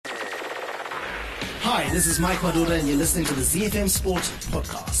Hi, this is Mike Madoda and you're listening to the ZFM Sport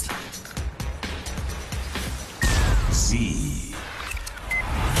Podcast. Z.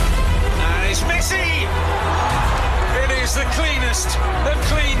 And it's Messi! It is the cleanest of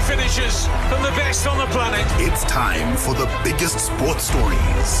clean finishes from the best on the planet. It's time for the biggest sports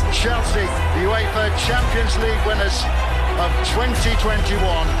stories. Chelsea, the UEFA Champions League winners of 2021.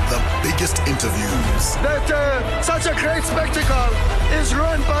 The biggest interviews. That such a great spectacle is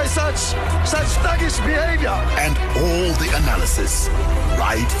ruined by such thuggish behavior. And all the analysis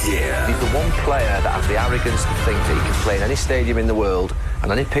right here. He's the one player that has the arrogance to think that he can play in any stadium in the world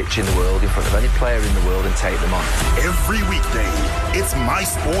and any pitch in the world in front of any player in the world and take them on. Every weekday, it's my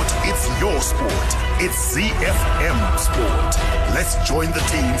sport, it's your sport. It's ZFM Sport. Let's join the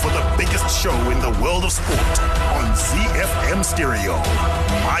team for the biggest show in the world of sport on ZFM Stereo.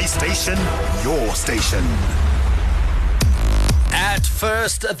 My station, your station. At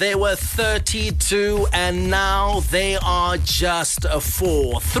first, there were 32, and now they are just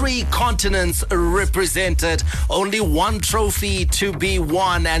 4. 3 continents represented, only 1 trophy to be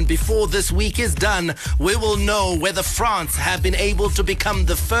won. And before this week is done, we will know whether France have been able to become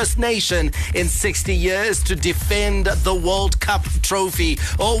the first nation in 60 years to defend the World Cup trophy.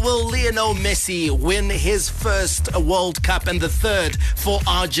 Or will Lionel Messi win his first World Cup and the third for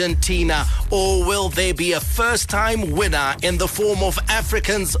Argentina? Or will there be a first-time winner in the form of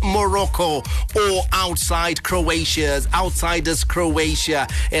Africans Morocco or outsiders Croatia?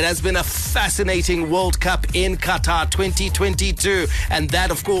 It has been a fascinating World Cup in Qatar 2022, and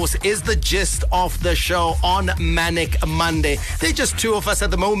that of course is the gist of the show on Manic Monday. There are just 2 of us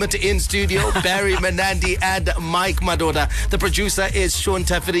at the moment in studio, Barry Menandi and Mike Madoda. The producer is Sean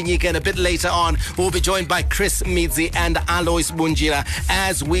Tafirinyika, and a bit later on we'll be joined by Chris Midzi and Alois Bunjira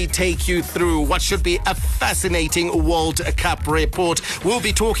as we take you through what should be a fascinating World Cup report. We'll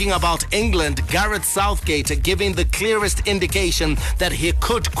be talking about England, Gareth Southgate giving the clearest indication that he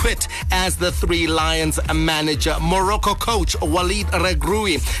could quit as the Three Lions manager. Morocco coach Walid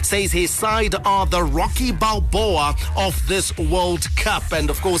Regragui says his side are the Rocky Balboa of this World Cup, and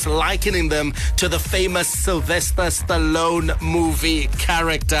of course likening them to the famous Sylvester Stallone movie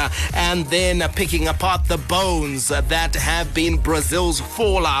character. And then picking apart the bones that have been Brazil's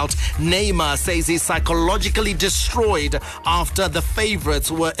fallout, Neymar says he's psychologically destroyed after the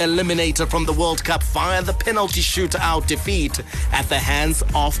favourites were eliminated from the World Cup via the penalty shootout defeat at the hands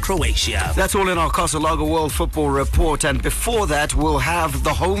of Croatia. That's all in our Castle Lager World Football Report. And before that, we'll have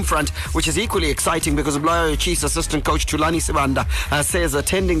the home front, which is equally exciting because Blayo Chiefs assistant coach Tulani Sibanda says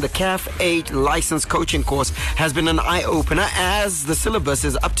attending the CAF 8 licensed coaching course has been an eye-opener as the syllabus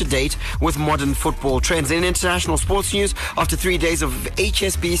is up to date with modern football trends. In international sports news, after 3 days of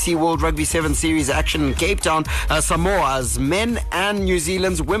HSBC World Rugby 7 Series action in Cape Town, Samoa's men and New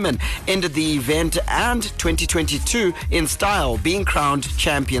Zealand's women ended the event and 2022 in style, being crowned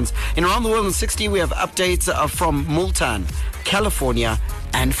champions. In Around the World in 60, we have updates from Multan, California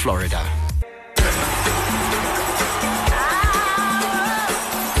and Florida.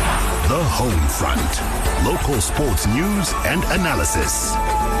 The Home Front. Local sports news and analysis.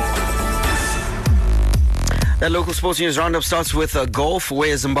 That local sports news roundup starts with golf,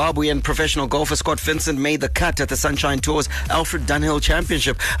 where Zimbabwean professional golfer Scott Vincent made the cut at the Sunshine Tour's Alfred Dunhill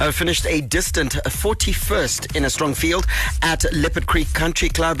Championship. Finished a distant 41st in a strong field at Leopard Creek Country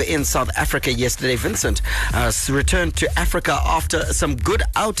Club in South Africa yesterday. Vincent returned to Africa after some good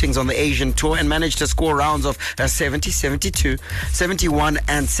outings on the Asian Tour and managed to score rounds of 70, 72, 71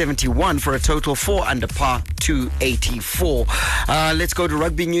 and 71 for a total 4 under par 284. Let's go to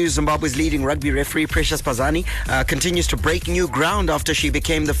rugby news. Zimbabwe's leading rugby referee Precious Pazani continues to break new ground after she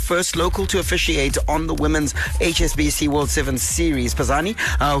became the first local to officiate on the women's HSBC World 7 Series. Pazani,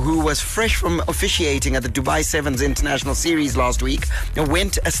 who was fresh from officiating at the Dubai Sevens International Series last week,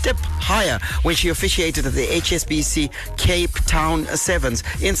 went a step higher when she officiated at the HSBC Cape Town Sevens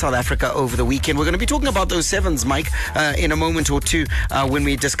in South Africa over the weekend. We're going to be talking about those Sevens, Mike, in a moment or two when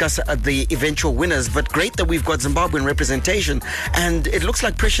we discuss the eventual winners. But great that we've got Zimbabwean representation, and it looks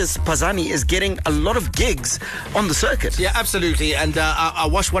like Precious Pazani is getting a lot of gigs on the circuit. Yeah, absolutely. And I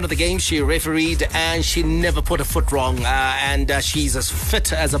watched one of the games she refereed, and she never put a foot wrong. And she's as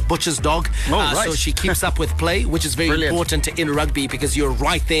fit as a butcher's dog. Right. So she keeps up with play, which is very important in rugby because you're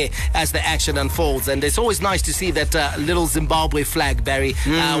right there as the action unfolds. And it's always nice to see that little Zimbabwe flag, Barry,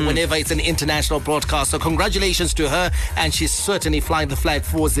 whenever it's an international broadcast. So congratulations to her, and she's certainly flying the flag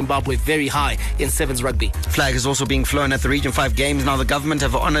for Zimbabwe very high in Sevens rugby. Flag is also being flown at the Region 5 Games. Now the government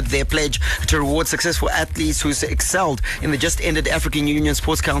have honoured their pledge to reward successful athletes Police, who's excelled in the just-ended African Union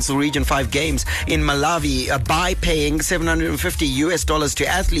Sports Council Region 5 games in Malawi by paying $750 to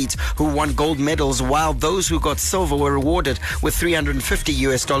athletes who won gold medals, while those who got silver were rewarded with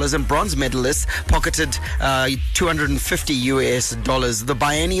 $350, and bronze medalists pocketed $250. The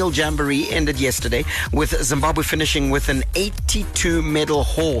biennial jamboree ended yesterday with Zimbabwe finishing with an 82 medal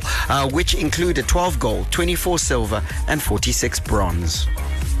haul, which included 12 gold, 24 silver and 46 bronze.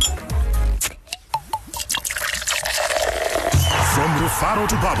 From Rufaro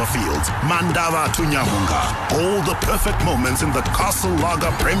to Barberfields, Mandava to Nyamunga, all the perfect moments in the Castle Lager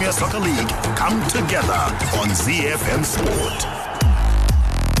Premier Soccer League come together on ZFM Sport.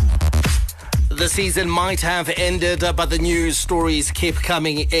 The season might have ended, but the news stories keep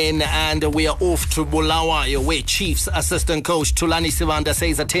coming in, and we are off to Bulawayo, where Chiefs assistant coach Thulani Sibanda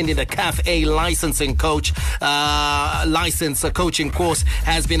says attending the CAF A licensing coaching course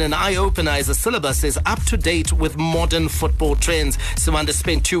has been an eye-opener, as the syllabus is up to date with modern football trends. Sibanda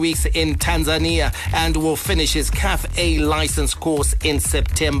spent 2 weeks in Tanzania and will finish his CAF A license course in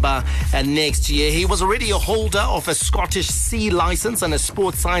September next year. He was already a holder of a Scottish C license and a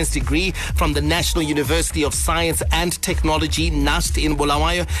sports science degree from the National University of Science and Technology, NUST, in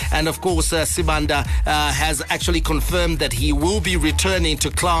Bulawayo. And of course, Sibanda has actually confirmed that he will be returning to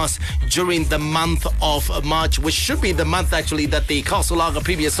class during the month of March, which should be the month actually that the Castle Lager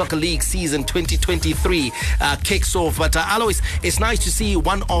Premier Soccer League season 2023 kicks off. But Alois, it's nice to see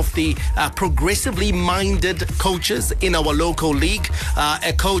one of the progressively minded coaches in our local league,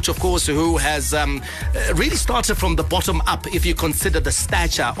 a coach, of course, who has really started from the bottom up, if you consider the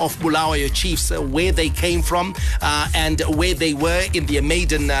stature of Bulawayo Chiefs, where they came from and where they were in their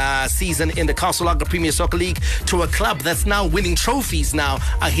maiden season in the Castle Lager Premier Soccer League, to a club that's now winning trophies now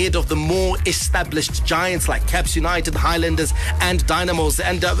ahead of the more established giants like Caps United, Highlanders and Dynamos,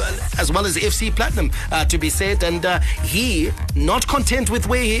 and as well as FC Platinum, to be said. And he, not content with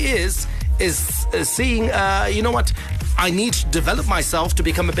where he is seeing, you know what, I need to develop myself to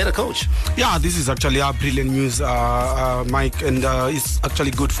become a better coach. Yeah, this is actually brilliant news, Mike, and it's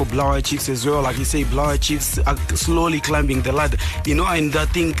actually good for Bulawayo Chiefs as well. Like you say, Bulawayo Chiefs are slowly climbing the ladder, you know, and I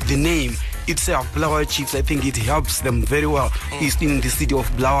think the name itself, Bulawayo Chiefs, I think it helps them very well in the city of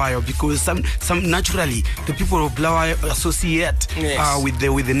Bulawayo, because some naturally the people of Bulawayo associate with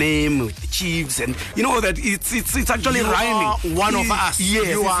the name, with the Chiefs, and you know that it's actually you rhyming. Are one of us. Yes,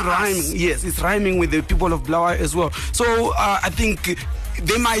 you it's are rhyming. us. Yes, it's rhyming with the people of Bulawayo as well. So I think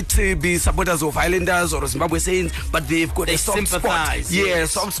they might be supporters of Highlanders or Zimbabwe Saints, but they've got a soft spot. Yeah,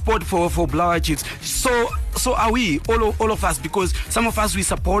 soft spot for Bulawayo Chiefs. So are we, all of us, because some of us, we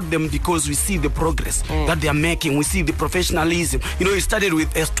support them because we see the progress that they are making. We see the professionalism. You know, it started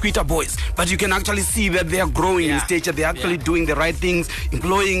with Twitter boys, but you can actually see that they are growing in stature. They're actually doing the right things,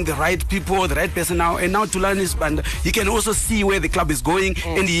 employing the right people, the right personnel. And now Thulani Sibanda, you can also see where the club is going,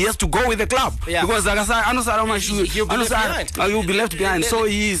 and he has to go with the club. Because like I said, he'll be left behind. So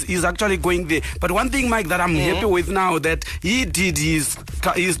he's actually going there. But one thing, Mike, that I'm happy with now, that he did he's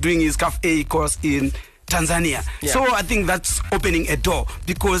doing his CAF A course in Tanzania. So I think that's opening a door,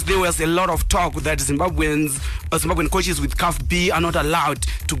 because there was a lot of talk that Zimbabwean coaches with CAF B are not allowed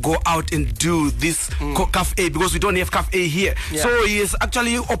to go out and do this CAF A, because we don't have CAF A here. So he has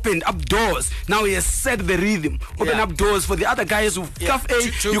actually opened up doors. Now he has set the rhythm, open up doors for the other guys who CAF A.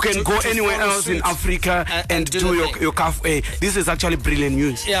 You can go anywhere else in Africa and do your CAF A. This is actually brilliant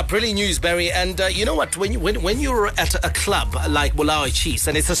news. Yeah, brilliant news, Barry. And you know what? When you're at a club like Bulawayo Chiefs,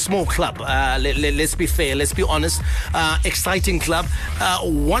 and it's a small club, let's be fair, let's be honest, exciting club.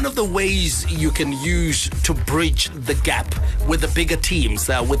 One of the ways you can use to bridge the gap with the bigger teams,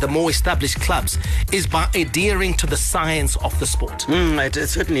 with the more established clubs, is by adhering to the science of the sport. It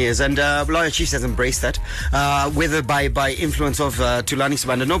certainly is, and Bulawayo Chiefs has embraced that, whether by influence of Thulani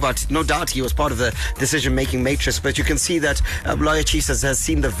Sibanda. No doubt he was part of the decision-making matrix, but you can see that Bulawayo Chiefs has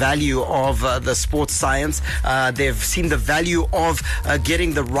seen the value of the sports science. They've seen the value of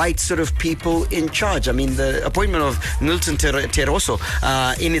getting the right sort of people in charge. I mean, the appointment of Nilton Teroso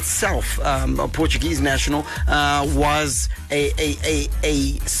in itself, a Portuguese national, was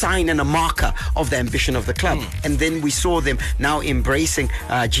a sign and a marker of the ambition of the club. And then we saw them now embracing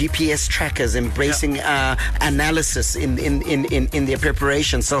GPS trackers, embracing analysis in their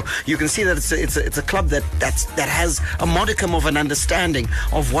preparation. So you can see that it's a club that has a modicum of an understanding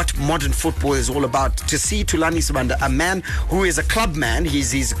of what modern football is all about. To see Thulani Sibanda, a man who is a club man,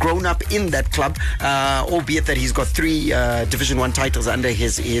 he's grown up in that club, albeit that he's got 3 Division 1 titles under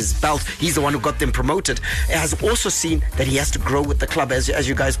his belt. He's the one who got them promoted. Has also seen that he has to grow with the club, as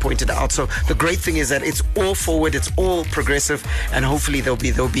you guys pointed out. So the great thing is that it's all forward, it's all progressive, and hopefully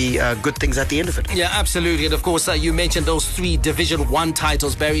there'll be good things at the end of it. Yeah, absolutely. And of course, you mentioned those 3 Division 1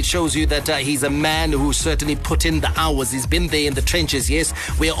 titles, Barry. It shows you that he's a man who certainly put in the hours. He's been there in the trenches. Yes,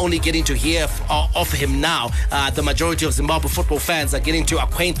 we're only getting to hear of him now. The majority of Zimbabwe football fans are getting to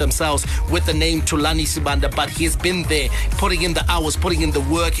acquaint themselves with the name Thulani Sibanda, but he's been there, putting in the hours, putting in the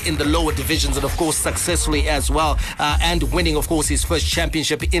work in the lower divisions, and of course successfully as well, and winning, of course, his first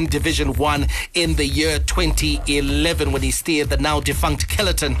championship in Division 1 in the year 2011 when he steered the now defunct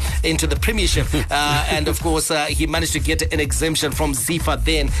Kellerton into the Premiership. And of course, he managed to get an exemption from ZIFA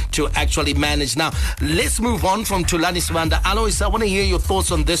then to actually manage. Now, let's move on from Thulani Sibanda. Alois, I want to hear your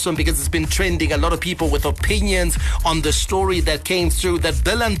thoughts on this one because it's been trending. A lot of people with opinions on the story that came through that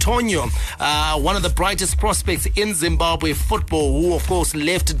Bill Antonio, one of the brightest prospects in Zimbabwe football, who of course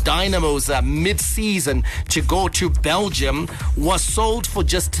left Dynamo's mid-season to go to Belgium, was sold for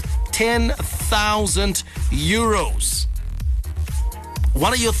just 10,000 euros.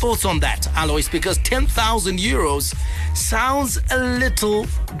 What are your thoughts on that, Alois? Because 10,000 euros sounds a little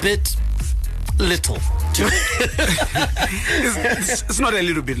bit little. It's not a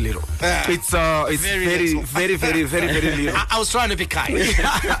little bit little. It's very little. I was trying to be kind.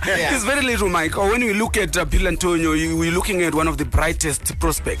 It's very little, Mike. When we look at Bill Antonio, we're looking at one of the brightest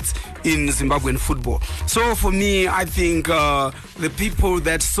prospects in Zimbabwean football. So for me, I think the people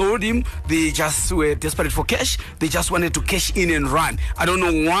that sold him, they just were desperate for cash. They just wanted to cash in and run. I don't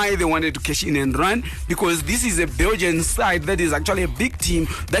know why they wanted to cash in and run, because this is a Belgian side that is actually a big team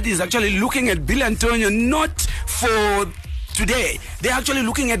that is actually looking at Bill Antonio not for today. They're actually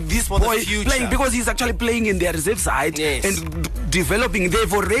looking at this boy playing because he's actually playing in their reserve side and developing.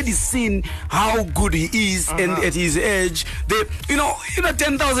 They've already seen how good he is, and at his age, they,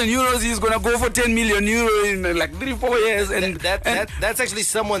 10,000 euros, he's gonna go for 10 million euro in like 3-4 years, and that's actually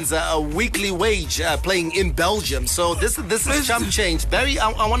someone's weekly wage playing in Belgium. So this is chump change. Barry,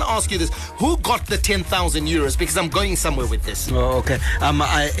 I want to ask you this: who got the 10,000 euros? Because I'm going somewhere with this. Oh, okay.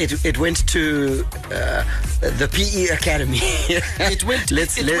 It went to the PE Academy. Let's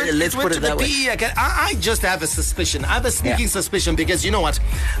put it that way. I just have a suspicion. I have a sneaking suspicion, because you know what?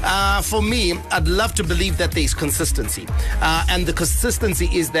 For me, I'd love to believe that there's consistency. And the consistency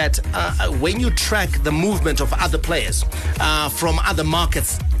is that when you track the movement of other players from other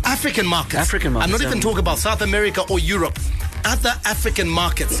markets, African markets. I'm not even talking about South America or Europe. Other African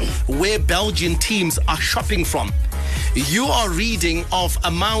markets where Belgian teams are shopping from. You are reading of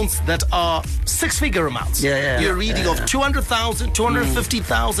amounts that are 6-figure amounts. You're reading of 200,000,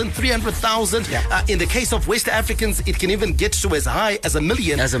 250,000, 300,000. In the case of West Africans, it can even get to as high as $1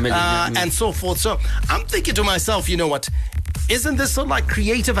 million. And so forth. So I'm thinking to myself, you know what? Isn't this sort of like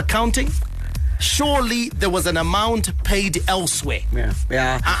creative accounting? Surely there was an amount paid elsewhere.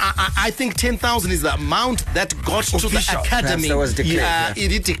 I think 10,000 is the amount that got to the academy. That was declared.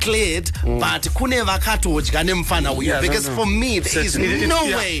 It declared, but because for me there is no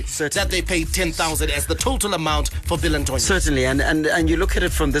way that they paid 10,000 as the total amount for Bill Antonio. Certainly, and you look at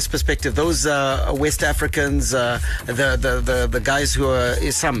it from this perspective. Those West Africans, the guys who are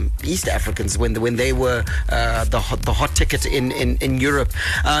some East Africans, when they were the hot ticket in Europe,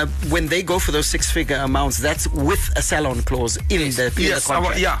 when they go for those 6-figure amounts, that's with a sell-on clause in the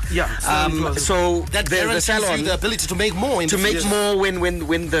contract. So that guarantees you the ability to make more. When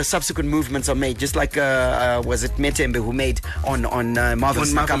the subsequent movements are made, just like was it Metembe who made on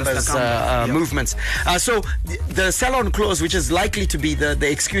Marvelous Nakamba's movements. So the sell-on clause, which is likely to be the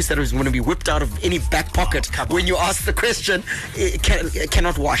excuse that is going to be whipped out of any back pocket when you ask the question, it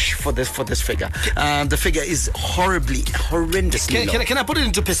cannot wash for this figure. The figure is horrendously low. Can I put it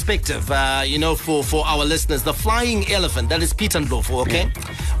into perspective? For our listeners, the flying elephant, that is Peter Ndlovu, okay?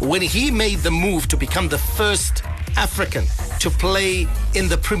 When he made the move to become the first African to play in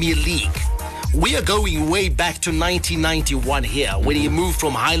the Premier League, we are going way back to 1991 here, when he moved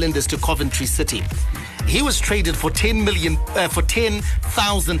from Highlanders to Coventry City. He was traded for 10,000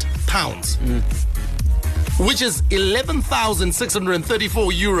 pounds, which is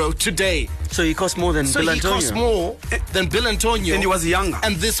 11,634 euro today. So he cost more than Bill Antonio. So he cost more than Bill Antonio. And he was younger.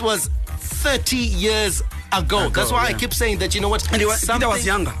 And this was 30 years ago. That's why I keep saying that, you know what? And Peter was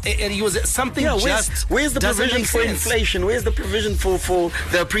younger. And he was something where's the provision for inflation? Where's the provision for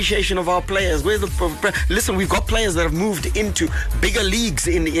the appreciation of our players? Where's the listen? We've got players that have moved into bigger leagues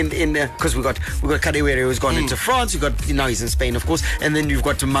in because we got Kadewere who's gone into France. Now he's in Spain, of course, and then you've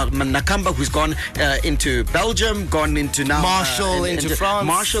got Nakamba who's gone into Belgium, gone into now Marshall into France.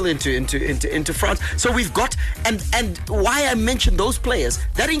 Marshall into France. So we've got and why I mentioned those players,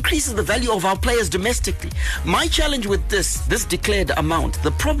 that increases the value of our players domestically. My challenge with this declared amount,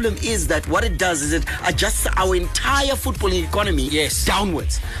 the problem is that what it does is it adjusts our entire footballing economy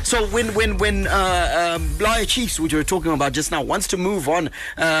downwards. So when Blair Chiefs, which we were talking about just now, wants to move on,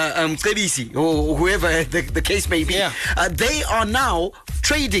 Kebisi or whoever the case may be, they are now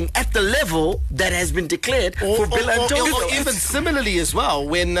trading at the level that has been declared for Bill Antonio. Or even similarly as well,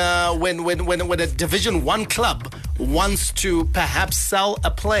 when a Division 1 club wants to perhaps sell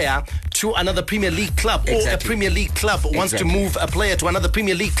a player to another Premier League club, or a Premier League club wants to move a player to another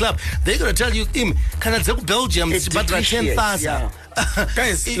Premier League club, they're going to tell you, Belgium, it's but 10,000.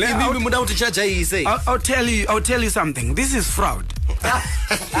 Guys, I'll tell you something. This is fraud.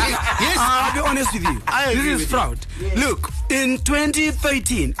 Yes, I'll be honest with you. This is fraud. Yes. Look, in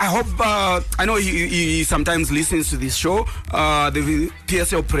 2013, I hope I know he sometimes listens to this show. The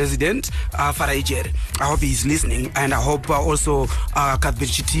PSL president Farajer. I hope he's listening, and I hope also Kathbir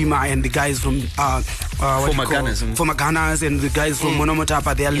Chitima and the guys from former Gunners and the guys from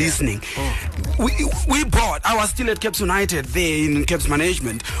Monomotapa, they are listening. We bought. I was still at Caps United there in Caps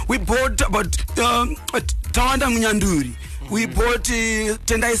Management. We bought about Tawanda Munyanduri. We bought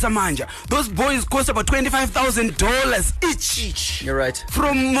Tendai Samanja. Those boys cost about $25,000 each. You're right.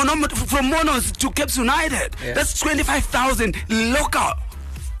 From Monos to Caps United. Yeah. That's $25,000 local.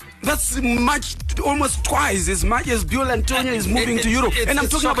 That's almost twice as much as Bill Antonio is moving to Europe. And I'm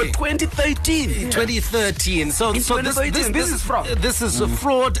talking about 2013. 2013. So this is fraud. This is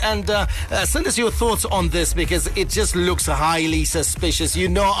fraud. And send us your thoughts on this, because it just looks highly suspicious. You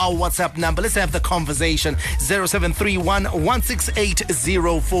know our WhatsApp number. Let's have the conversation. 0731 168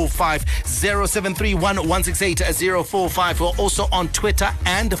 045. 0731 168 045. We're also on Twitter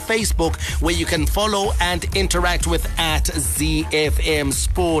and Facebook, where you can follow and interact with @ZFM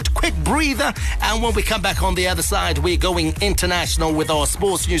Sport. Quick breather, and when we come back on the other side, we're going international with our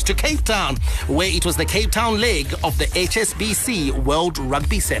sports news to Cape Town, where it was the Cape Town leg of the HSBC World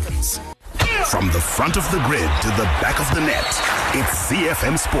Rugby Sevens. From the front of the grid to the back of the net, it's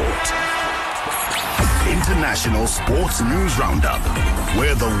ZFM Sport. International Sports News Roundup,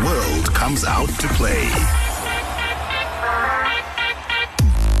 where the world comes out to play.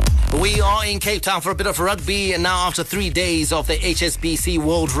 We are in Cape Town for a bit of rugby, and now after 3 days of the HSBC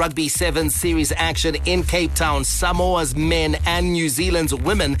World Rugby Sevens Series action in Cape Town, Samoa's men and New Zealand's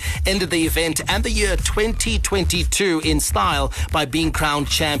women ended the event and the year 2022 in style by being crowned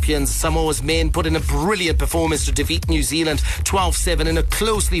champions. Samoa's men put in a brilliant performance to defeat New Zealand 12-7 in a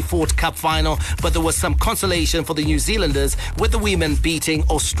closely fought cup final, but there was some consolation for the New Zealanders, with the women beating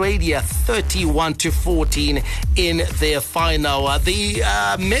Australia 31-14 in their final. The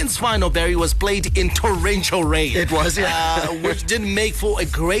men's final, Barry, was played in torrential rain. It was, which didn't make for a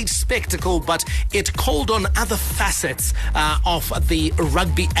great spectacle, but it called on other facets of the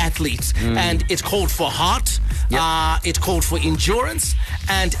rugby athletes. And it called for heart, it called for endurance,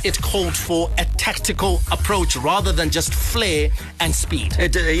 and it called for a tactical approach rather than just flair and speed.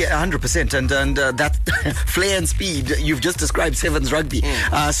 100%. And that flair and speed, you've just described Sevens rugby.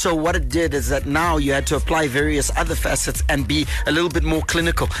 So what it did is that now you had to apply various other facets and be a little bit more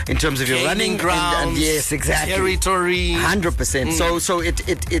clinical in terms of your running grounds, and yes, exactly, territory, 100%. So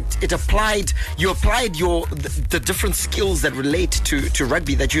it applied the different skills that relate to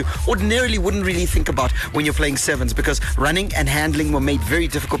rugby that you ordinarily wouldn't really think about when you're playing sevens, because running and handling were made very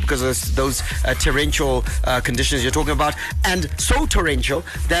difficult because of those torrential conditions you're talking about, and so torrential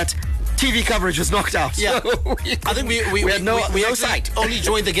that TV coverage was knocked out. Yeah, so I think we had no sight. Only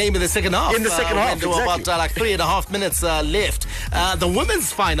joined the game in the second half. In the second half, there were about 3.5 minutes left. The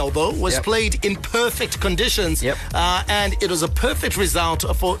women's final, though, was played in perfect conditions, and it was a perfect result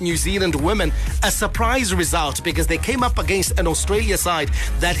for New Zealand women. A surprise result, because they came up against an Australia side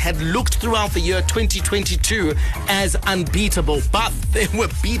that had looked throughout the year 2022 as unbeatable, but they were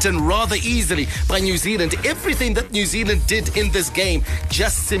beaten rather easily by New Zealand. Everything that New Zealand did in this game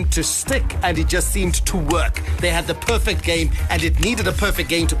just seemed to stick stick, and it just seemed to work. They had the perfect game, and it needed a perfect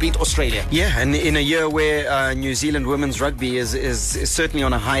game to beat Australia. Yeah, and in a year where New Zealand women's rugby is certainly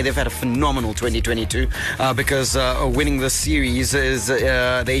on a high, they've had a phenomenal 2022 because winning this series is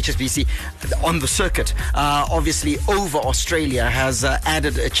the HSBC on the circuit. Obviously, over Australia has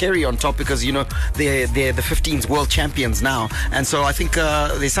added a cherry on top because, you know, they're the 15th world champions now. And so I think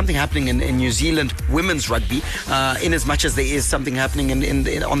there's something happening in New Zealand women's rugby, in as much as there is something happening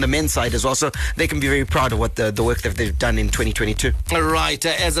on the men's side as well. So they can be very proud of what the work that they've done in 2022. Right.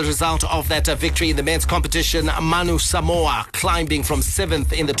 As a result of that victory in the men's competition, Manu Samoa climbing from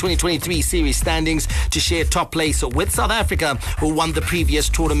 7th in the 2023 series standings to share top place with South Africa, who won the previous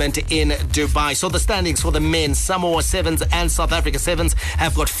tournament in Dubai. So the standings for the men, Samoa 7s and South Africa 7s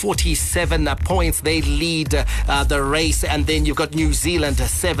have got 47 points. They lead the race. And then you've got New Zealand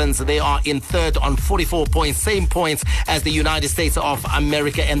 7s. They are in third on 44 points, same points as the United States of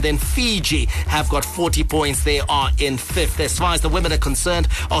America. And then Fiji have got 40 points. They are in fifth. As far as the women are concerned,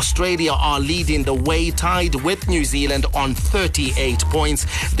 Australia are leading the way, tied with New Zealand on 38 points.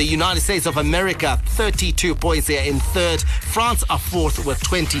 The United States of America, 32 points. They are in third. France are fourth with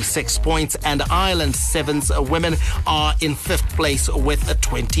 26 points. And Ireland 7's women are in fifth place with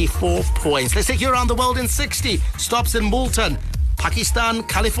 24 points. Let's take you around the world in 60. Stops in Moulton, Pakistan,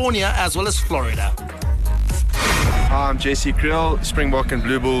 California, as well as Florida. Hi, I'm JC Krill, Springbok and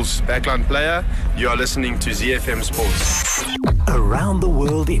Blue Bulls backline player. You are listening to ZFM Sports. Around the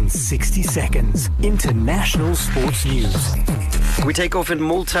world in 60 seconds. International sports news. We take off in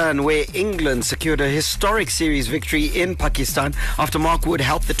Multan, where England secured a historic series victory in Pakistan after Mark Wood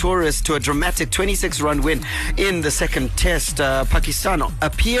helped the tourists to a dramatic 26-run win in the second test. Pakistan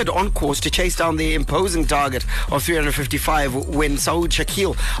appeared on course to chase down the imposing target of 355 when Saud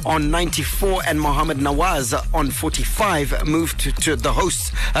Shakil on 94 and Mohammad Nawaz on 45 moved to the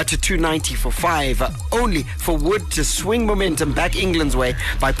hosts to 290 for 5, only for Wood to swing momentum back England's way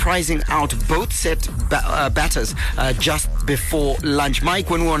by prizing out both set batters just before lunch. Mike,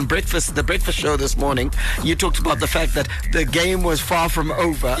 when we were on the breakfast show this morning, you talked about the fact that the game was far from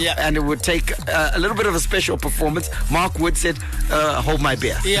over, and it would take a little bit of a special performance. Mark Wood said, hold my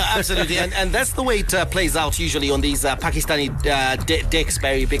beer. Yeah, absolutely. and that's the way it plays out usually on these Pakistani decks,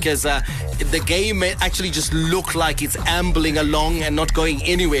 Barry, because the game actually just look like it's ambling along and not going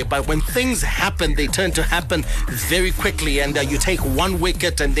anywhere. But when things happen, they turn to happen very quickly, and you take one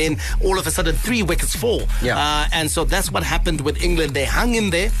wicket and then all of a sudden 3 wickets fall. And so that's what happened with England. They hung in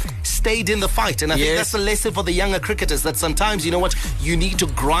there, stayed in the fight, and I think that's a lesson for the younger cricketers, that sometimes, you know what, you need to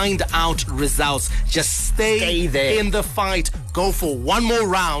grind out results. Just stay there in the fight. Go for one more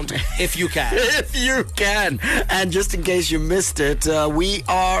round if you can. If you can. And just in case you missed it, we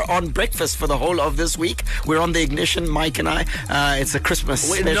are on breakfast for the whole of this week. We're on the Ignition, Mike and I. It's a Christmas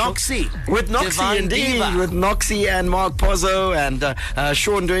with special. Noxie. With Noxie, Divine indeed. Diva. With Noxie and Mark Pozzo and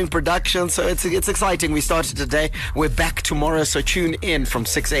Sean doing production. So it's exciting. We started today. We're back tomorrow. So tune in from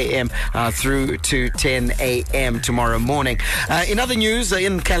 6 a.m. Through to 10 a.m. tomorrow morning. In other news,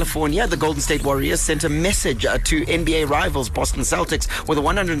 in California, the Golden State Warriors sent a message to NBA rivals Boston Celtics with a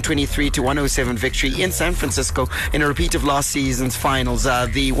 123-107 victory in San Francisco in a repeat of last season's finals.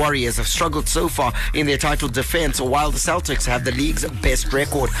 The Warriors have struggled so far in their title defense, while the Celtics have the league's best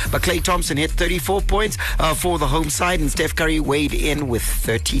record. But Klay Thompson hit 34 points for the home side, and Steph Curry weighed in with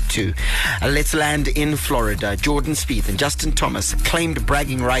 32. Let's land in Florida. Jordan Spieth and Justin Thomas claimed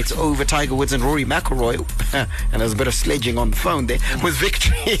bragging rights over Tiger Woods and Rory McIlroy, and there's a bit of sledging on the phone there, with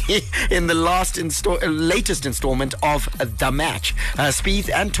victory in the latest installment of the match. Spieth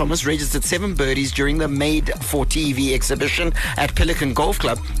and Thomas registered 7 birdies during the made-for-TV exhibition at Pelican Golf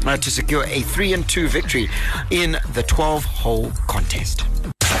Club to secure a 3-2 victory in the 12-hole contest.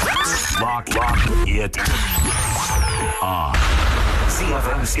 Lock it on.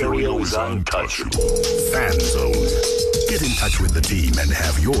 ZFM Stereo's Untouchable Fan Zone. Get in touch with the team and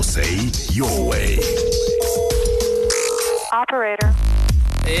have your say your way. Operator.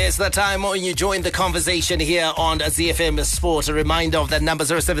 It's the time when you join the conversation here on ZFM Sport. A reminder of that number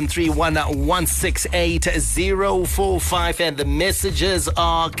 0731-168-045, and the messages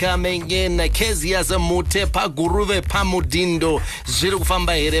are coming in. Kezia Zamutepa Guruve Pamudindo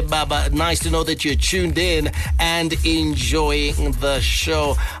Zirufamba Here Baba. Nice to know that you're tuned in and enjoying the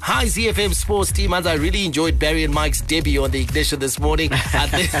show. Hi ZFM Sports team, as I really enjoyed Barry and Mike's debut on the Ignition this morning.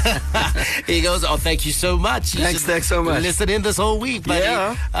 He goes, oh, thank you so much. Thanks so much. Listen in this whole week, buddy. Yeah.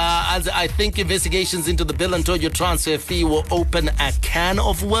 As I think investigations into the Bill Antonio transfer fee will open a can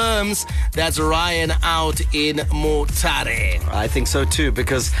of worms. That's Ryan out in Motare. I think so too,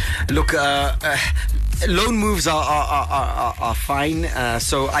 because look, loan moves are fine.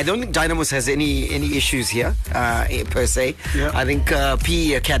 So I don't think Dynamos has any issues here per se. Yeah. I think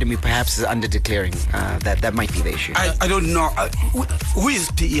PE Academy perhaps is under declaring. That might be the issue. I don't know. Who is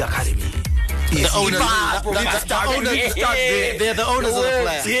PE Academy? The owner. They're the owners of the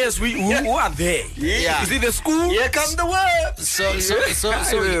player. Yes, who are they? Yeah. Is it the school? Here come the word. So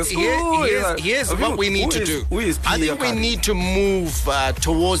here's what we need to do. I think we need to move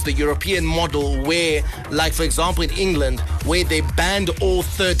towards the European model where, like for example in England, where they banned all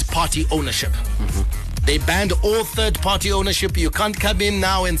third-party ownership. They banned all third-party ownership. You can't come in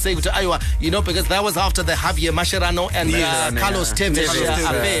now and say to Iowa, because that was after the Javier Mascherano and Carlos Tevez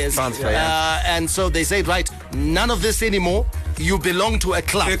affairs. And so they said, right, none of this anymore. You belong to a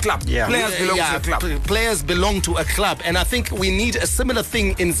club. Yeah. Players belong to a club. Players belong to a club. And I think we need a similar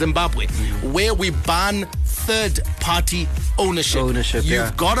thing in Zimbabwe where we ban third-party ownership.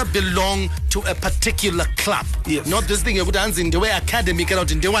 You've got to belong to a particular club. Yes. Not this thing in the way academy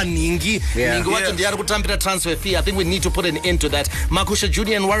cannot in the one transfer fee. I think we need to put an end to that. Makusha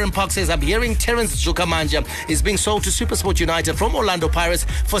Jr. and Warren Park says, I'm hearing Terence Jukamanja is being sold to SuperSport United from Orlando Pirates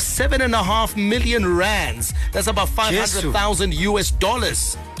for 7.5 million rands. That's about $500,000 US.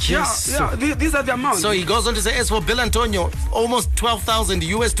 These are the amounts. So he goes on to say, as for Bill Antonio, almost 12,000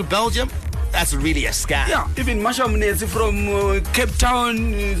 US to Belgium. That's really a scam. Yeah, even Masha Munetsi from Cape Town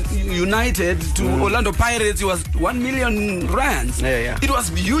United to Orlando Pirates, it was 1 million rands. It was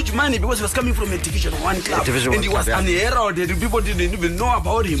huge money because he was coming from a Division 1 club. And he was unheralded. People didn't even know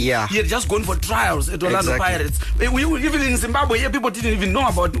about him. Yeah. He had just gone for trials at Orlando Pirates. Even in Zimbabwe, people didn't even know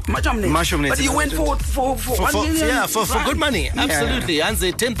about Masha Munetsi. But he went for 1 million. Yeah, for good money. Absolutely. And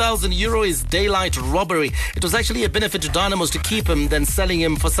the 10,000 euro is daylight robbery. It was actually a benefit to Dynamos to keep him than selling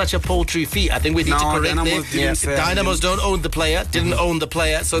him for such a paltry fee. I think we need to correct that. Dynamos don't own the player, didn't own the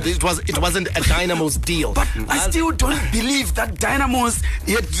player, so it wasn't a Dynamos deal. But I still don't believe that Dynamos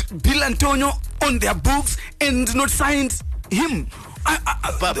had Bill Antonio on their books and not signed him.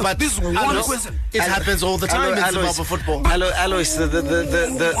 But this one question. It happens all the time in Zimbabwe football. Alois,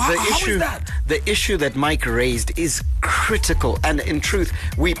 the issue that Mike raised is critical, and in truth,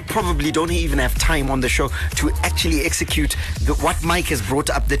 we probably don't even have time on the show to actually execute what Mike has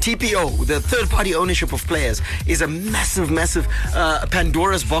brought up. The TPO, the third-party ownership of players, is a massive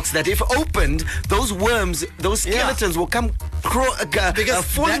Pandora's box that, if opened, those worms, those skeletons will come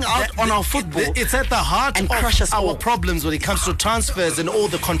falling out on our football. It's at the heart and of crush us our all. problems when it comes to transfers and all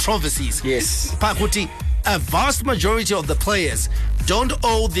the controversies. Yes. Pakuti, a vast majority of the players don't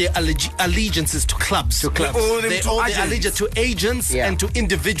owe their allegiances to clubs. They owe their allegiance to agents and to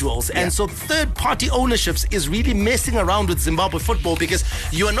individuals. And so third-party ownerships is really messing around with Zimbabwe football because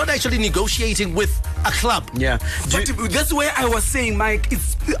you are not actually negotiating with a club. Yeah. But that's where I was saying, Mike,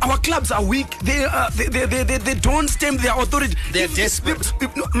 our clubs are weak. They don't stem their authority. They're desperate.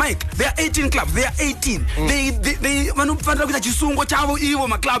 Mike, there are 18 clubs. They are 18.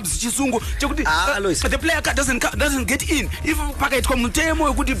 The player doesn't get in. If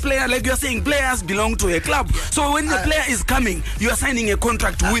player, like you are saying, players belong to a club. So when the player is coming, you are signing a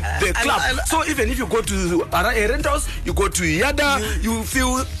contract with the club. So even if you go to Rentals, you go to Yada, you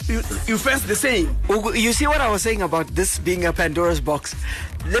feel you face the same. You see what I was saying about this being a Pandora's box?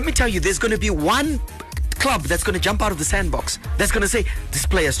 Let me tell you, there's going to be one club that's going to jump out of the sandbox, that's going to say, this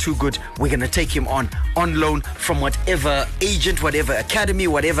player's too good, we're going to take him on loan from whatever agent, whatever academy,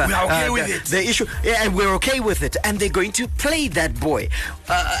 whatever. We're okay with it. The issue, and we're okay with it, and they're going to play that boy.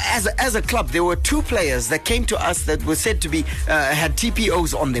 As a club, there were two players that came to us that were said to be had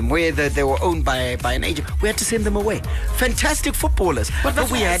TPOs on them, where they were owned by an agent. We had to send them away. Fantastic footballers, but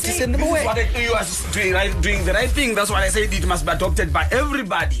we had to send them away. You are doing the right thing. That's why I said it must be adopted by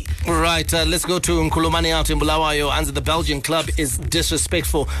everybody. Right, let's go to Nkulumani out in Bulawayo. And the Belgian club is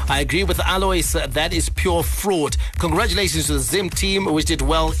disrespectful. I agree with Alois, that is pure fraud. Congratulations to the Zim team, which did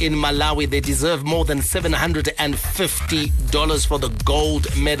well in Malawi. They deserve more than $750 for the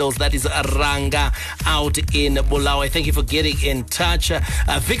gold medals. That is Ranga out in Bulawayo. Thank you for getting in touch.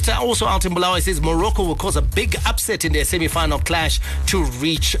 Victor also out in Bulawayo says Morocco will cause a big upset in their semi-final clash to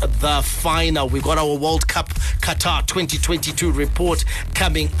reach the final. We've got our World Cup Qatar 2022 report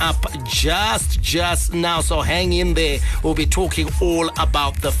coming up just now, so hang in there. We'll be talking all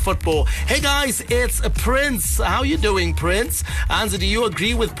about the football. Hey guys, it's Prince. How you doing, Prince? Anza, do you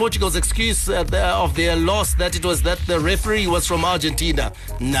agree with Portugal's excuse of their loss that it was that the referee was from Argentina?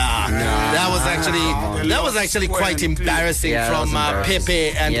 Nah. That was actually quite embarrassing from Pepe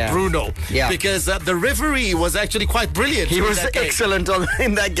and Bruno. Yeah. Because the referee was actually quite brilliant. He was excellent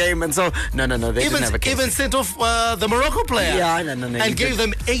in that game, and so no, they didn't have a case. Even sent off the Morocco player. No. And gave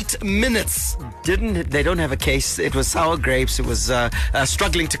them 8 minutes. Didn't they don't have a case. It was sour grapes. It was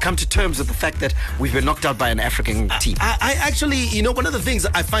struggling to come to terms with the fact that we've been knocked out by an African team. I actually, one of the things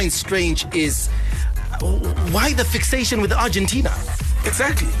I find strange is why the fixation with Argentina?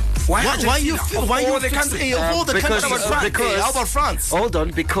 Exactly. Why you all the countries? How about France? Hold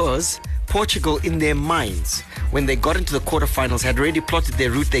on, because Portugal, in their minds, when they got into the quarterfinals, had already plotted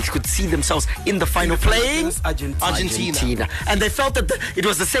their route. They could see themselves in the final playing Argentina. And they felt that it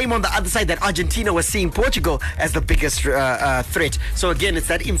was the same on the other side, that Argentina was seeing Portugal as the biggest threat. So again, it's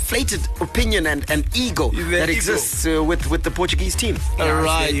that inflated opinion and ego that exists with the Portuguese team. All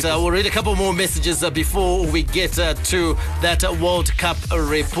right, we'll read a couple more messages before we get to that World Cup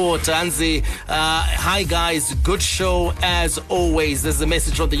report. Anzi, hi guys, good show as always. There's a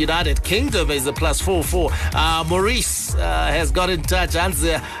message from the United Kingdom, is a +44. Maurice has got in touch.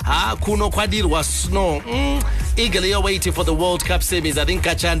 Kuno kwadirwa snow. Eagerly awaiting for the World Cup semis. I think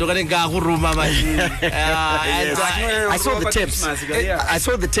Kachando I saw the temps. I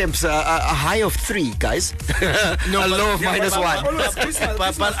saw the temps. A high of 3, guys. A low of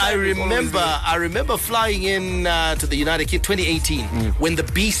 -1. But I remember flying in to the United Kingdom 2018 when the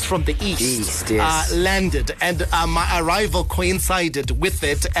beast from the east landed, and my arrival coincided with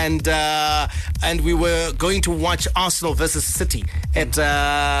it, and we were going to watch Arsenal versus City at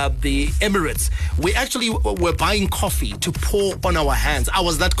the Emirates. We actually were buying coffee to pour on our hands. I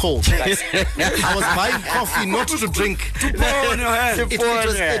was that cold, guys. I was buying coffee not to drink. To pour on your hands.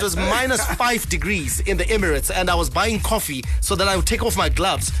 It was -5 degrees in the Emirates, and I was buying coffee so that I would take off my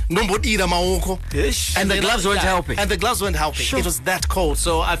gloves. And the gloves weren't helping. And the gloves weren't helping. Sure. It was that cold.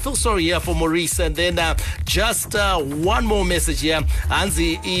 So I feel sorry here for Maurice. And then just one more message here.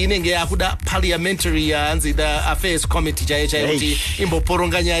 Anzi, inenge akuda parliamentary Anzi the affairs committee imbo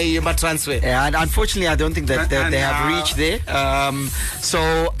poronganya transfer. And unfortunately, I don't think that they have reached there.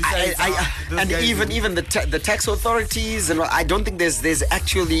 And even the tax authorities, and I don't think there's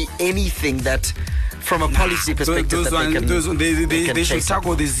actually anything that, from a policy perspective, they should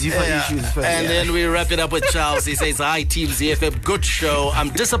tackle these issues first. And then we wrap it up with Charles. He says, hi team ZFM, good show. I'm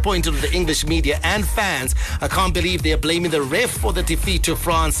disappointed with the English media and fans. I can't believe they're blaming the ref for the defeat to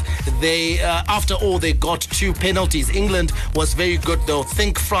France. They after all, they got 2 penalties. England was very good though.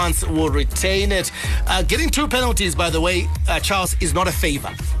 Think France will retain it. Getting 2 penalties, by the way, Charles, is not a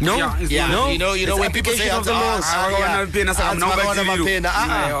favor. No, no. You know when people say of the laws. No.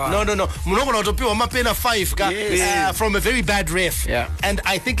 Pena 5 from a very bad ref. And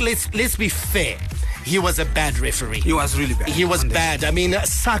I think let's be fair. He was a bad referee. He was really bad. He was bad. I mean,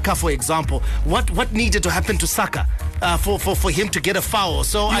 Saka, for example. What needed to happen to Saka for him to get a foul?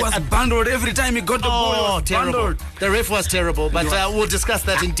 So he was bundled every time he got the ball. Terrible. The ref was terrible. But we'll discuss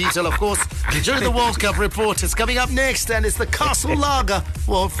that in detail, of course, during the World Cup report. It's coming up next, and it's the Castle Lager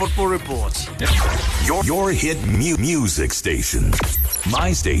World Football Report. Your hit music station.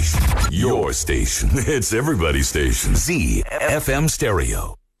 My station. Your station. It's everybody's station. ZFM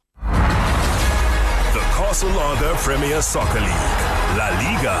Stereo. The Castle Lager Premier Soccer League, La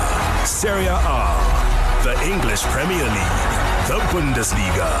Liga, Serie A, the English Premier League, the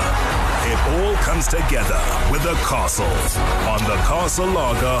Bundesliga. It all comes together with the Castle on the Castle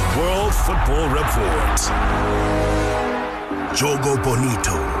Lager World Football Report. Jogo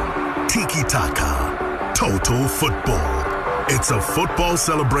Bonito, Tiki Taka, Total Football. It's a football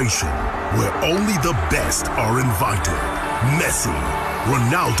celebration where only the best are invited. Messi,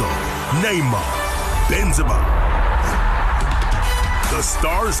 Ronaldo, Neymar, Benzema. The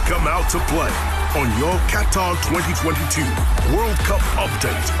stars come out to play on your Qatar 2022 World Cup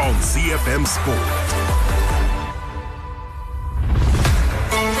update on ZFM Sport.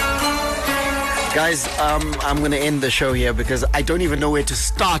 Guys, I'm going to end the show here because I don't even know where to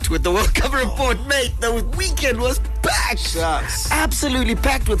start with the World Cup report, mate. The weekend was packed. Absolutely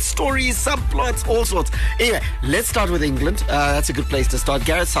packed with stories, subplots, all sorts. Anyway, let's start with England. That's a good place to start.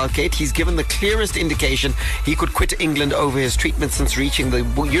 Gareth Southgate, he's given the clearest indication he could quit England over his treatment since reaching the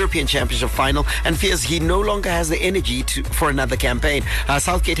European Championship final and fears he no longer has the energy for another campaign.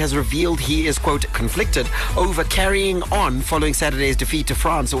 Southgate has revealed he is, quote, conflicted over carrying on following Saturday's defeat to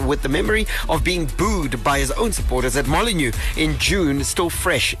France, with the memory of being booed by his own supporters at Molineux in June still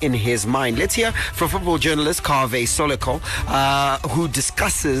fresh in his mind. Let's hear from football journalist Kave Soloko, who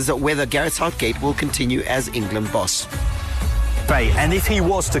discusses whether Gareth Southgate will continue as England boss. debate. And if he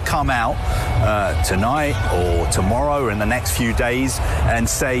was to come out tonight or tomorrow or in the next few days and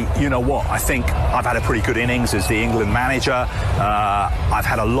say, you know what, I think I've had a pretty good innings as the England manager. I've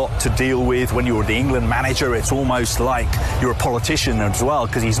had a lot to deal with. When you're the England manager, it's almost like you're a politician as well,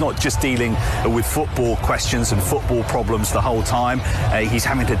 because he's not just dealing with football questions and football problems the whole time. He's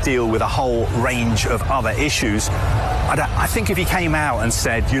having to deal with a whole range of other issues. I think if he came out and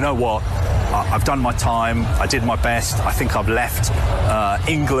said, you know what, I've done my time, I did my best, I think I've left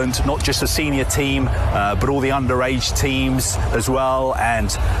England, not just the senior team, but all the underage teams as well, and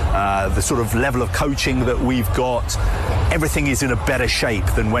the sort of level of coaching that we've got, everything is in a better shape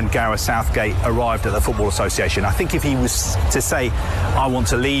than when Gareth Southgate arrived at the Football Association. I think if he was to say, I want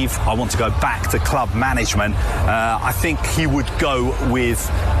to leave, I want to go back to club management, I think he would go with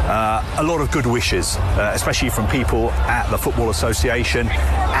a lot of good wishes, especially from people at the Football Association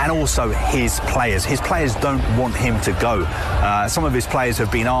and also his players. His players don't want him to go. Some of his players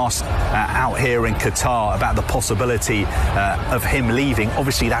have been asked out here in Qatar about the possibility of him leaving.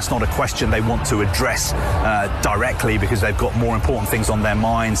 Obviously, that's not a question they want to address directly, because they've got more important things on their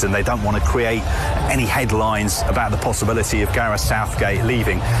minds and they don't want to create any headlines about the possibility of Gareth Southgate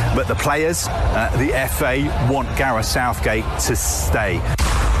leaving. But the players, the FA, want Gareth Southgate to stay.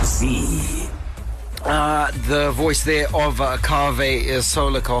 The voice there of Kave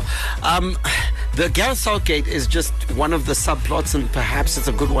Soloko. The Gareth Southgate is just one of the subplots, and perhaps it's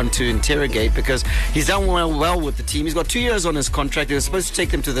a good one to interrogate, because he's done well with the team. He's got 2 years on his contract. He was supposed to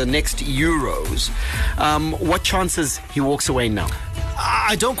take them to the next Euros. What chances he walks away now?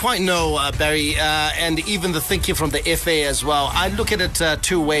 I don't quite know, Barry, and even the thinking from the FA as well. I look at it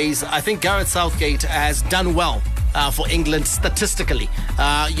two ways. I think Gareth Southgate has done well for England statistically.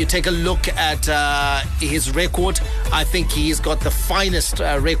 You take a look at his record. I think he's got the finest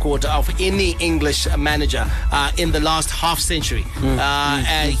record of any English manager in the last half century.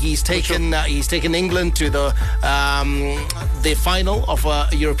 And he's taken England to the final of a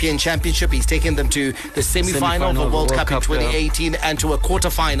European Championship. He's taken them to the semi-final of the World Cup in 2018 and to a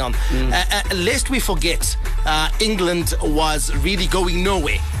quarter-final. Lest we forget, England was really going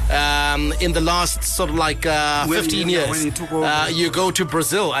nowhere in the last sort of like 15 years. You go to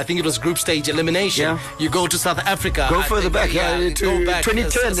Brazil, I think it was group stage elimination. Yeah. You go to South Africa. Go further back, to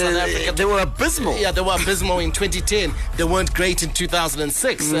 2010. They were abysmal. Yeah, they were abysmal in 2010. They weren't great in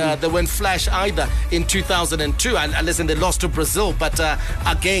 2006. They weren't flash either in 2002. And listen, they lost to Brazil, but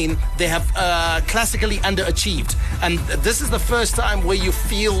again, they have classically underachieved. And this is the first time where you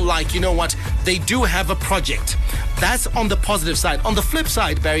feel like, you know what, they do have a project. That's on the positive side. On the flip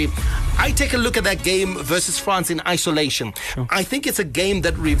side, Barry, I take a look at that game versus France in isolation. Sure. I think it's a game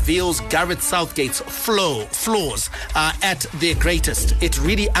that reveals Gareth Southgate's flaws at their greatest. It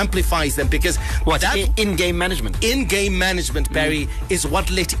really amplifies them, because in-game management. In-game management, Barry, is what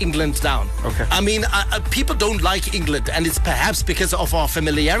let England down. Okay. I mean, people don't like England, and it's perhaps because of our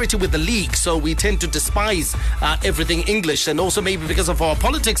familiarity with the league. So we tend to despise everything English, and also maybe because of our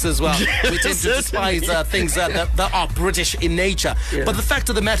politics as well. We tend to despise things that are British in nature. Yeah. But the fact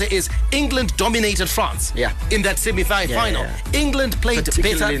of the matter is, England dominated France in that semi-final. England played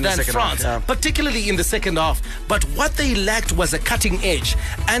better than France, particularly in the second half. But what they lacked was a cutting edge.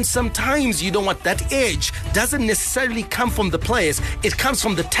 And sometimes, you know what, that edge doesn't necessarily come from the players. It comes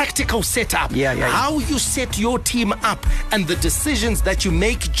from the tactical setup. How you set your team up and the decisions that you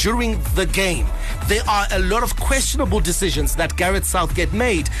make during the game. There are a lot of questionable decisions that Gareth Southgate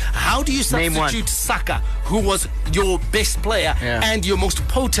made. How do you substitute Saka, who was your best player and your most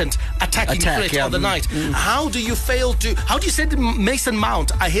potent attacking threat of the night? How do you send Mason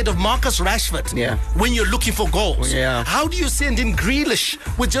Mount ahead of Marcus Rashford when you're looking for goals? How do you send in Grealish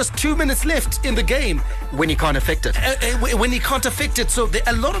with just 2 minutes left in the game when he can't affect it? So there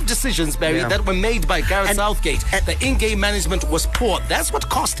are a lot of decisions, Barry, that were made by Gareth Southgate. The in-game management was poor. That's what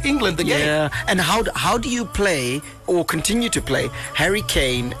cost England the game. And how do you play or continue to play Harry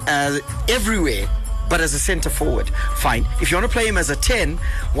Kane everywhere but as a centre forward? Fine. If you want to play him as a 10,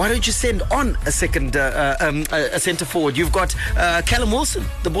 why don't you send on a second a centre forward? You've got Callum Wilson,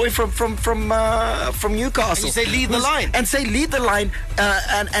 the boy from Newcastle. And you say lead the line.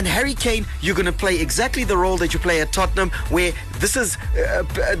 And Harry Kane, you're going to play exactly the role that you play at Tottenham, where this is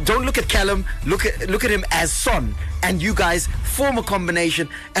don't look at Callum, look at him as Son, and you guys form a combination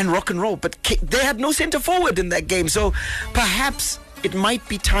and rock and roll. But they had no centre forward in that game, so perhaps it might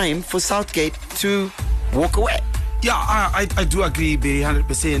be time for Southgate to walk away. Yeah, I do agree, Barry,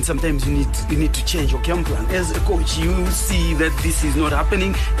 100%. Sometimes you need to change your game plan. As a coach, you see that this is not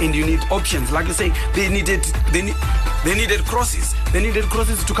happening and you need options. Like I say, they need They needed crosses. They needed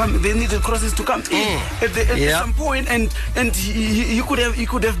crosses to come. They needed crosses to come in at some point, and he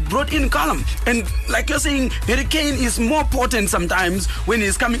could have brought in Callum. And like you're saying, Harry Kane is more potent sometimes when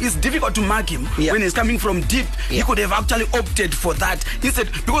he's coming. It's difficult to mark him when he's coming from deep. He could have actually opted for that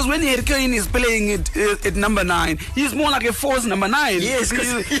instead, because when Harry Kane is playing at number 9, he's more like a false number 9. Yes,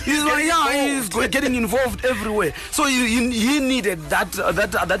 he's getting involved everywhere. So he needed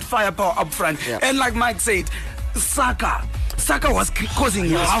that firepower up front. Yeah. And like Mike said, Saka was causing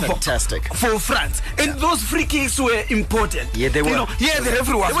havoc for France, and those free kicks were important. Yeah, they were. The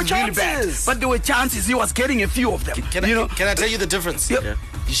referee was really bad, but there were chances. He was getting a few of them. Can I tell you the difference? Yep. Yeah.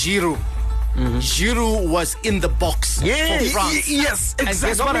 Giroud. Giroud was in the box for France. Yes, exactly. And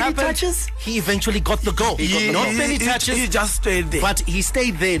guess what happened? Touches? He eventually got the goal. Not many touches. He just stayed there. But he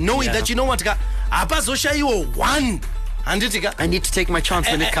stayed there, knowing that, you know what, one. I need to take my chance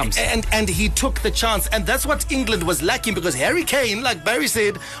when it comes. And he took the chance. And that's what England was lacking, because Harry Kane, like Barry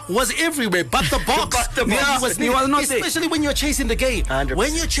said, was everywhere. But the box. He was not especially when you're chasing the game. 100%.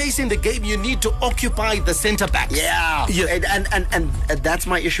 When you're chasing the game, you need to occupy the centre backs. Yeah. And that's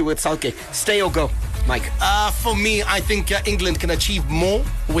my issue with Southgate. Stay or go, Mike? For me, I think England can achieve more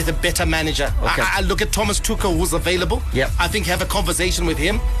with a better manager. Okay. I look at Thomas Tuchel, who's available. Yep. I think have a conversation with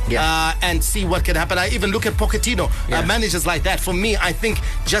him and see what can happen. I even look at Pochettino. Managers like that, for me, I think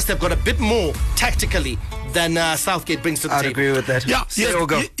just have got a bit more tactically than Southgate brings to the table. I'd agree with that. Yeah, he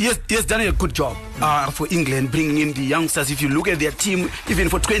has done a good job for England, bringing in the youngsters. If you look at their team, even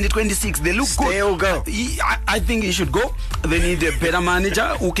for 2026, they look good. Stay or go. I think he should go. They need a better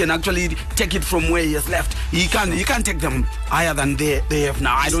manager who can actually take it from where he has left. He can't take them higher than they have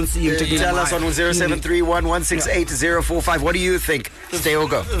now. I don't see him taking them Tell us on 0731168045. What do you think? Stay or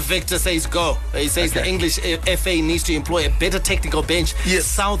go? Victor says go. He says the English FA needs to employ a better technical bench. Yes.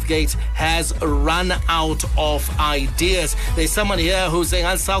 Southgate has run out of ideas. There's someone here who's saying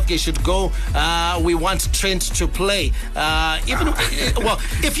Southgate should go. We want Trent to play.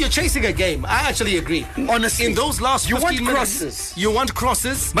 If you're chasing a game, I actually agree. Honestly, in those last 15 minutes, you want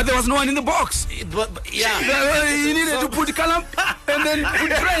crosses, but there was no one in the box. He needed to put Callum and then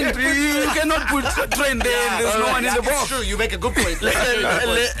put Trent. You cannot put Trent there. There's no one in the box. True. You make a good point.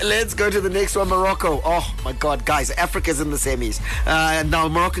 Let's go to the next one. Morocco. Oh my God, guys, Africa's in the semis. Now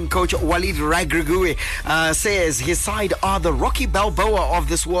Moroccan coach Walid Regragui says his side are the Rocky Balboa of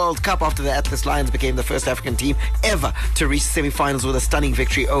this World Cup after the Atlas Lions became the first African team ever to reach semi-finals with a stunning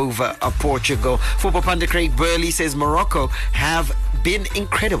victory over Portugal. Football pundit Craig Burley says Morocco have been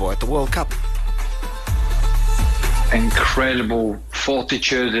incredible at the World Cup. Incredible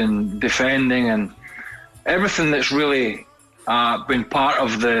fortitude in defending and everything that's really been part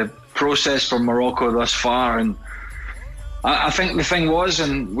of the process for Morocco thus far. And I think the thing was,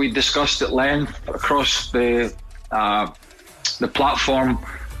 and we discussed at length across the platform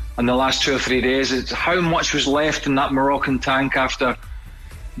in the last 2 or 3 days, it's how much was left in that Moroccan tank after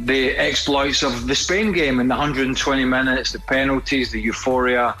the exploits of the Spain game in the 120 minutes, the penalties, the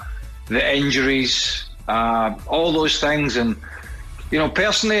euphoria, the injuries, all those things. And, you know,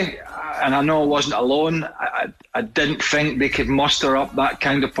 personally, and I know I wasn't alone, I didn't think they could muster up that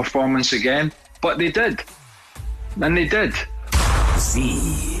kind of performance again, but they did. And they did.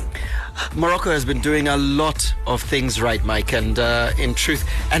 Morocco has been doing a lot of things right, Mike, and in truth,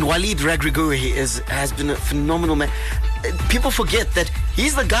 and Walid Regragui has been a phenomenal man. People forget that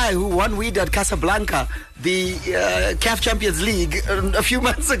he's the guy who won Wydad Casablanca the CAF Champions League a few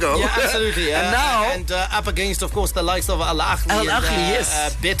months ago. Yeah, absolutely. And now up against, of course, the likes of Al Ahly,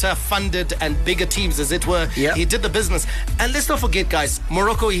 yes, better funded and bigger teams, as it were. Yep. He did the business. And let's not forget, guys,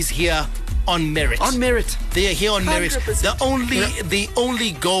 Morocco is here on merit. On merit. They are here on 100%. Merit. The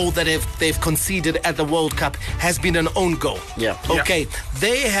only goal that they've conceded at the World Cup has been an own goal. Yeah. Okay. Yeah.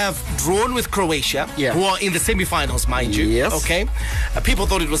 They have drawn with Croatia, who are in the semi-finals, mind you. Yes. Okay. People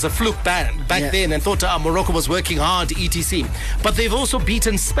thought it was a fluke back then and thought Morocco was working hard, etc. But they've also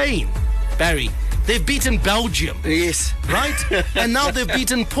beaten Spain, Barry. They've beaten Belgium. Yes. Right? And now they've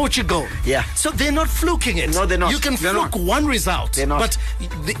beaten Portugal. Yeah. So they're not fluking it. No, they're not. You can fluke one result. They're not. But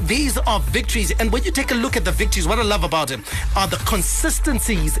these are victories. And when you take a look at the victories, what I love about them are the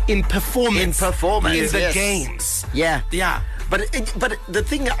consistencies in performance. In the games. Yeah. Yeah. But the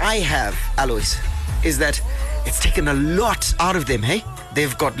thing I have, Alois, is that it's taken a lot out of them, hey?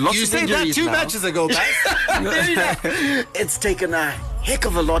 They've got lots of injuries now. You said that 2 matches ago, guys. It's taken a heck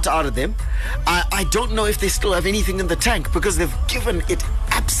of a lot out of them. I don't know if they still have anything in the tank because they've given it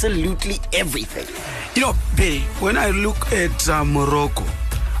absolutely everything. You know, Barry, when I look at Morocco,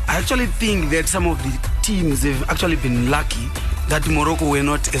 I actually think that some of the teams have actually been lucky that Morocco were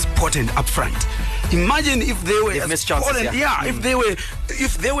not as potent up front. Imagine if they were missed chances, potent.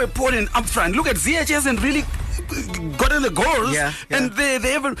 If they were potent up front. Look at ZH hasn't really gotten the goals, and they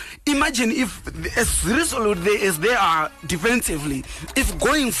ever imagine if as resolute as they are defensively, if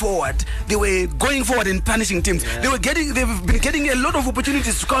going forward they were going forward and punishing teams. They've been getting a lot of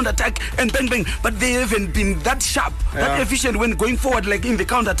opportunities to counter attack and bang, but they haven't been that sharp, that efficient when going forward, like in the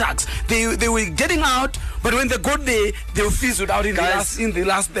counter attacks. They were getting out, but when they got there, they were fizzled out in the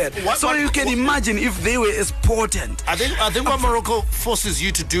last third. You can imagine if they were as potent. I think what Morocco forces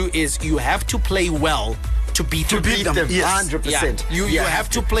you to do is you have to play well to beat them. Yes. 100%. You have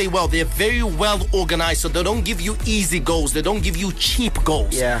to play well. They're very well organized, so they don't give you easy goals. They don't give you cheap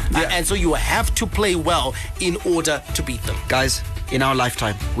goals. And so you have to play well in order to beat them. Guys, in our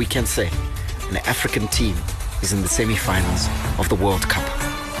lifetime, we can say an African team is in the semi-finals of the World Cup.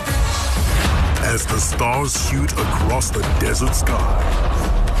 As the stars shoot across the desert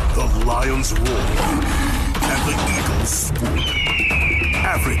sky, the lions roar and the eagles swoop.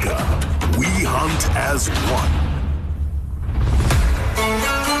 Africa, we hunt as one.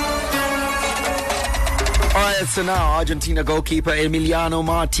 All right, so now Argentina goalkeeper Emiliano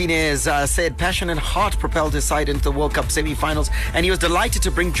Martinez said passion and heart propelled his side into the World Cup semi-finals, and he was delighted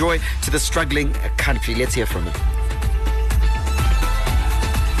to bring joy to the struggling country. Let's hear from him.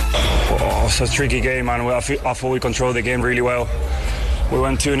 Oh, it's a tricky game, man. I thought we controlled the game really well. We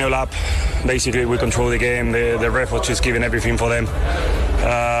went 2-0 up. Basically, we controlled the game. The ref was just giving everything for them.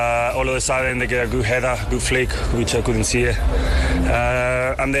 All of a sudden, they get a good header, good flick, which I couldn't see it.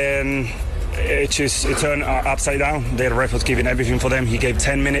 And then it turned upside down. The ref was giving everything for them. He gave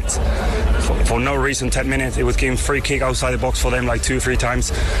 10 minutes. For no reason, 10 minutes. It was giving free kick outside the box for them like 2-3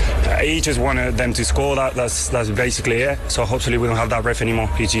 times. He just wanted them to score. That's basically it. So hopefully we don't have that ref anymore.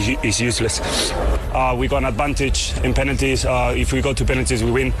 He's useless. We got an advantage in penalties. If we go to penalties,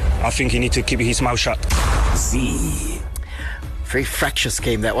 we win. I think he needs to keep his mouth shut. Very fractious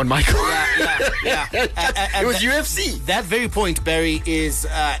game, that one, Michael. It was UFC. That very point, Barry, is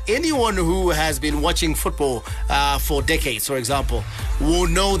anyone who has been watching football for decades, for example, will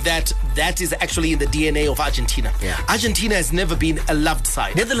know that is actually in the DNA of Argentina. Argentina has never been a loved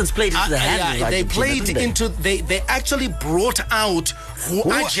side. Netherlands played into the hand. They played into. They actually brought out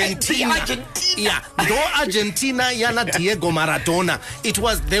Argentina. Argentina yana Diego Maradona.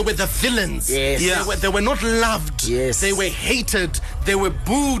 They were the villains. They were not loved. They were hated. They were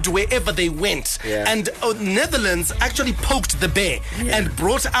booed wherever they went. And Netherlands actually poked the bear and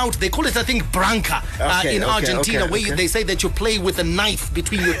brought out, they call it, I think, branca in Argentina, where they say that you play with a knife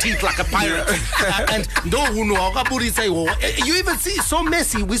between your teeth like a pirate. And you even see, so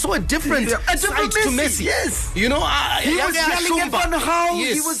Messi, we saw a different side to Messi. Yes. You know, he was yelling at Van Gaal.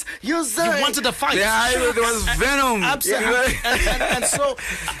 Yes. He wanted a fight. There was venom. Absolutely. and so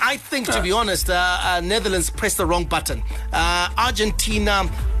I think, to be honest, Netherlands pressed the wrong button. Argentina,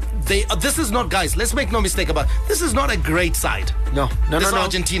 this is not, guys, let's make no mistake about it, this is not a great side. No.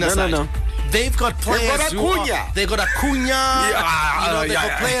 Argentina side. They've got players. They've got Acuna. They've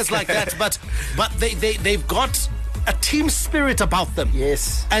got players like that. But they've got a team spirit about them.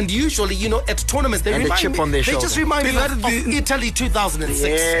 Yes. And usually, at tournaments, they just remind me of Italy 2006.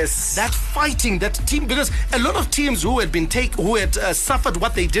 Yes. That fighting, that team, because a lot of teams who had suffered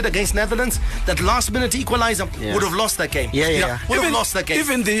what they did against Netherlands, that last-minute equalizer, would have lost that game. Would have lost that game.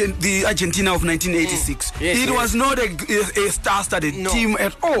 Even the Argentina of 1986, it was not a star-studded team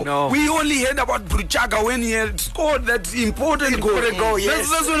at all. No. We only heard about Bruchaga when he had scored that important goal. Yes.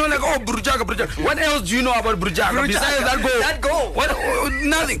 That's when we're like, Bruchaga. What else do you know about Bruchaga? Besides that goal.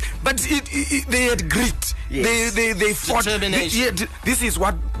 Nothing. But they had grit. Yes. They fought. Determination. This is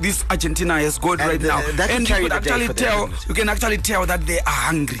what this Argentina has got right now. And you can actually tell that they are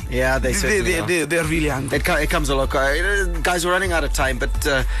hungry. Yeah, they're really hungry. It comes a lot. Guys, we're running out of time,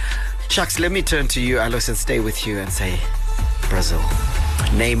 but Shucks, let me turn to you, Alois, and stay with you and say Brazil.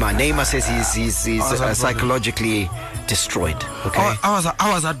 Neymar says he's psychologically destroyed. Okay,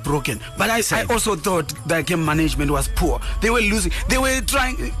 I was heartbroken, but I also thought the game management was poor. They were losing. They were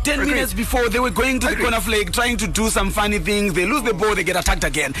trying 10 minutes before. They were going to the corner flag, trying to do some funny things. They lose the ball, they get attacked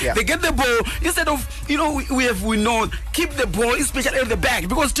again. They get the ball instead of we know keep the ball, especially at the back,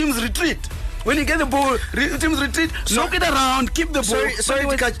 because teams retreat. When you get the ball, teams retreat. Knock it around, keep the ball.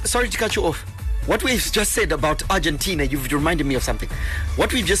 Sorry to cut you off. What we've just said about Argentina, you've reminded me of something.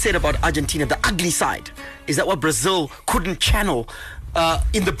 What we've just said about Argentina, the ugly side, is that what Brazil couldn't channel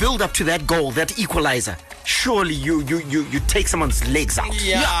in the build-up to that goal, that equalizer. surely you take someone's legs out.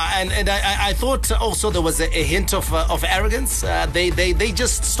 Yeah. And I thought also there was a hint of arrogance. They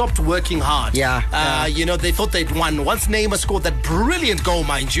just stopped working hard. Yeah. They thought they'd won. Once Neymar scored that brilliant goal,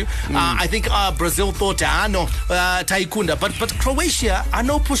 mind you, I think Brazil thought, taikunda. But Croatia are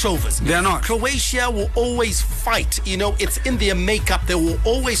no pushovers. They're not. Croatia will always fight. It's in their makeup. They will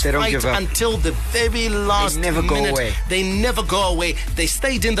always fight until the very last minute. They never go away. They never go away. They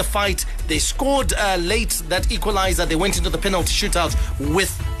stayed in the fight. They scored late that equalizer. They went into the penalty shootout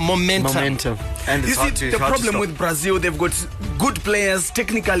with momentum. And you see, the problem with Brazil, they've got good players.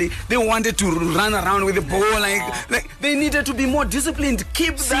 Technically, they wanted to run around with the ball. Like they needed to be more disciplined.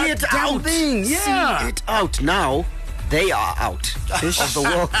 Keep that damn thing. Yeah. See it out now. They are out of the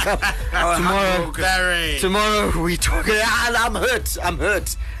World Cup. Tomorrow we talk. I'm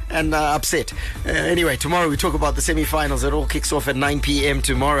hurt and upset. Anyway, tomorrow we talk about the semi-finals. It all kicks off at 9 p.m.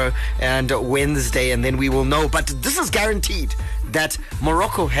 tomorrow and Wednesday, and then we will know. But this is guaranteed that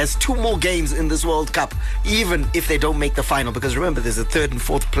Morocco has 2 more games in this World Cup, even if they don't make the final. Because remember, there's a 3rd and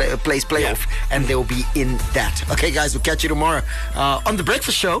 4th place playoff, and they'll be in that. Okay, guys, we'll catch you tomorrow on the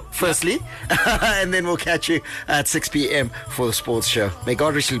breakfast show, firstly, and then we'll catch you at 6 p.m. for the sports show. May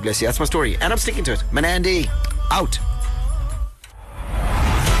God richly bless you. That's my story, and I'm sticking to it. Manandi, out.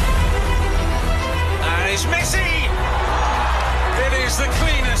 It's Messi! It is the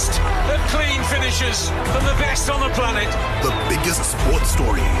cleanest of clean finishes from the best on the planet. The biggest sports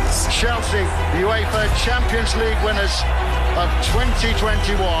stories. Chelsea, UEFA Champions League winners of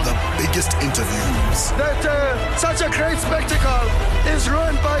 2021. The biggest interviews. That such a great spectacle is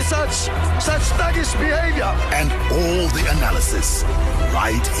ruined by such thuggish behavior. And all the analysis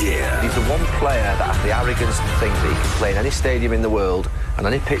right here. He's the one player that has the arrogance to think that he can play in any stadium in the world and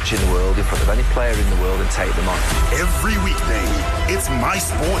any pitch in the world in front of any player in the world and take them on. Every weekday, it's my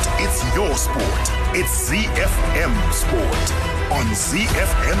sport, it's your sport. It's ZFM Sport on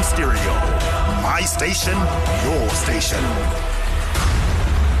ZFM Stereo. My station, your station.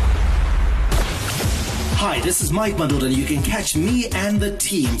 Hi, this is Mike Mandel, and you can catch me and the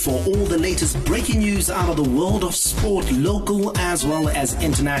team for all the latest breaking news out of the world of sport, local as well as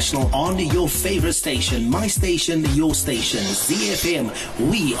international, on your favorite station, my station, your station, ZFM.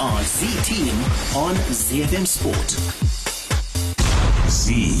 We are Z Team on ZFM Sport.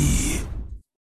 Z